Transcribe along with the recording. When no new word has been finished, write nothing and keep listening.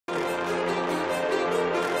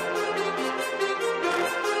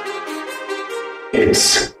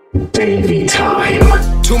It's Davey time.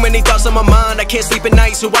 Too many thoughts on my mind, I can't sleep at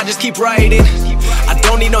night, so I just keep writing. I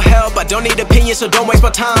don't need no help, I don't need opinions, so don't waste my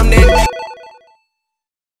time then.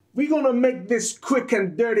 We're gonna make this quick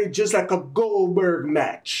and dirty just like a Golberg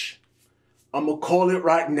match. I'm gonna call it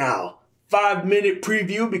right now. 5-minute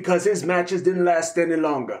preview because his matches didn't last any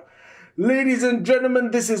longer. Ladies and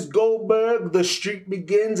gentlemen, this is Golberg. The streak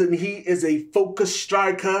begins and he is a focused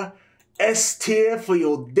striker. S tier for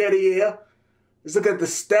your daddy ear. Let's look at the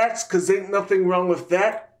stats because ain't nothing wrong with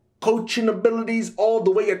that. Coaching abilities all the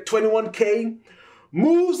way at 21k.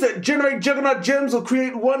 Moves that generate Juggernaut Gems will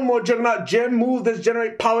create 1 more Juggernaut Gem. Moves that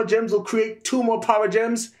generate Power Gems will create 2 more Power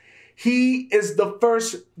Gems. He is the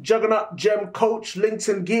first Juggernaut Gem coach. Links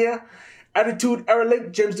and gear. Attitude, error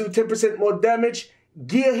link. Gems do 10% more damage.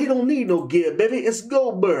 Gear, he don't need no gear, baby. It's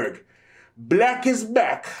Golberg. Black is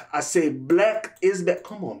back. I say black is back.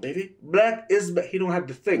 Come on, baby. Black is back. He don't have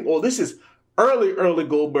the thing. Oh, this is early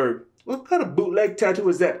Golberg. What kind of bootleg tattoo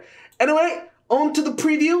is that? Anyway, on to the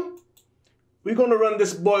preview. We're going to run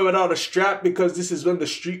this boy without a strap because this is when the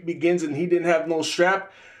streak begins and he didn't have no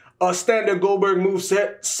strap. A standard Golberg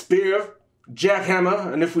moveset, spear,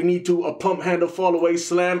 jackhammer, and if we need to, a pump handle, fall away,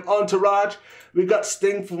 slam, entourage. We got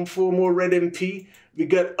Sting from 4 more red MP. We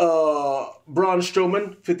got Braun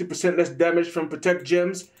Strowman, 50% less damage from Protect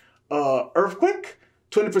Gems. Earthquake,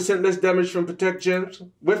 20% less damage from Protect Gems,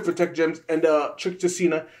 with Protect Gems. And Trick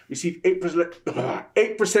Cena receive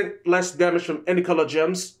 8% less damage from any color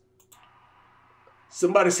gems.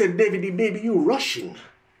 Somebody said, Davey, baby, you rushing.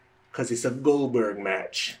 Because it's a Golberg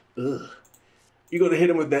match. Ugh. You're going to hit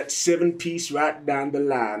him with that 7-piece right down the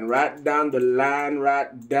line. Right down the line,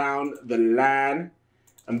 right down the line.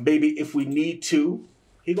 And baby, if we need to,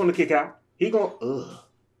 he going to kick out. He going to,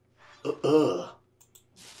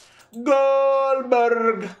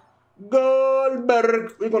 Golberg.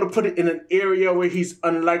 Golberg. We're going to put it in an area where he's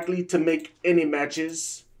unlikely to make any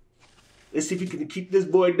matches. Let's see if we can keep this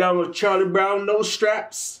boy down with Charlie Brown, no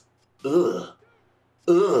straps. Golberg.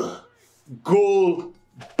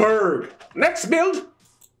 Next build.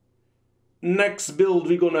 Next build,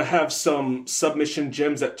 we're going to have some submission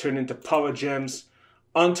gems that turn into power gems.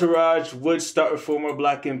 Entourage would start with 4 more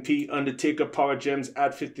black MP. Undertaker power gems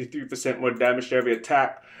add 53% more damage to every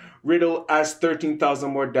attack. Riddle adds 13,000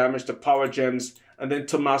 more damage to power gems. And then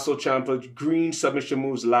Tommaso Ciampa, green submission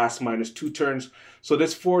moves last -2 turns. So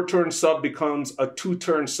this 4-turn sub becomes a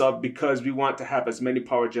 2-turn sub because we want to have as many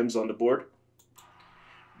power gems on the board.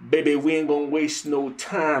 Baby, we ain't gonna waste no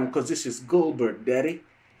time because this is Golberg, daddy.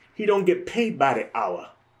 He don't get paid by the hour.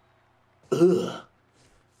 Ugh.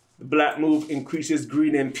 The black move increases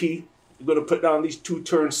green MP. We're gonna put down these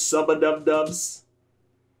 2-turn sub-a-dub-dubs.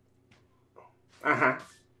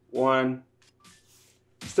 1.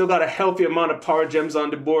 Still got a healthy amount of power gems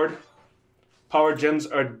on the board. Power gems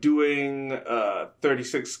are doing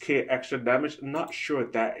 36k extra damage. I'm not sure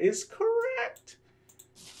that is correct.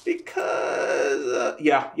 Because,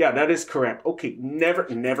 yeah, that is correct. Okay,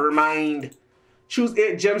 never mind. Choose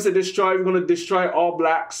 8 gems to destroy. We're going to destroy all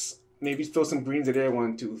blacks. Maybe throw some greens in there.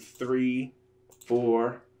 1, 2, 3,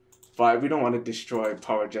 4, 5. We don't want to destroy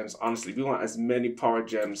power gems. Honestly, we want as many power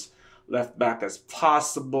gems left back as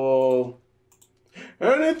possible.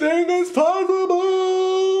 Anything is possible.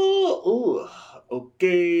 Ooh,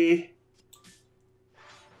 okay.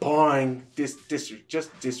 Boing. Just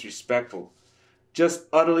disrespectful. Just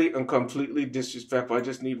utterly and completely disrespectful. I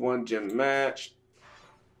just need 1 gem match.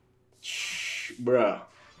 Shh, bruh.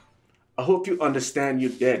 I hope you understand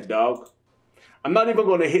you're dead, dog. I'm not even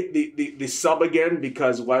going to hit the sub again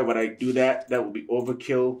because why would I do that? That would be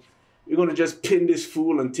overkill. We're going to just pin this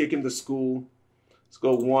fool and take him to school. Let's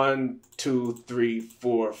go 1, 2, 3,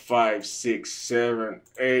 4, 5, 6, 7,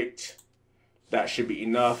 8. That should be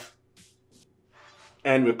enough.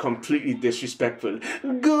 And we're completely disrespectful.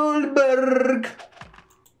 Golberg!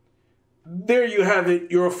 There you have it,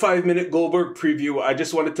 your 5-minute Golberg preview. I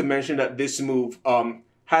just wanted to mention that this move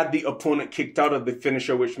had the opponent kicked out of the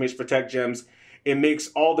finisher, which makes Protect Gems. It makes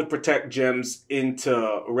all the Protect Gems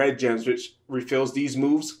into red gems, which refills these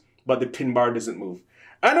moves, but the pin bar doesn't move.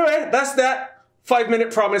 Anyway, that's that.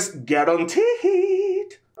 5-minute promise guarantee.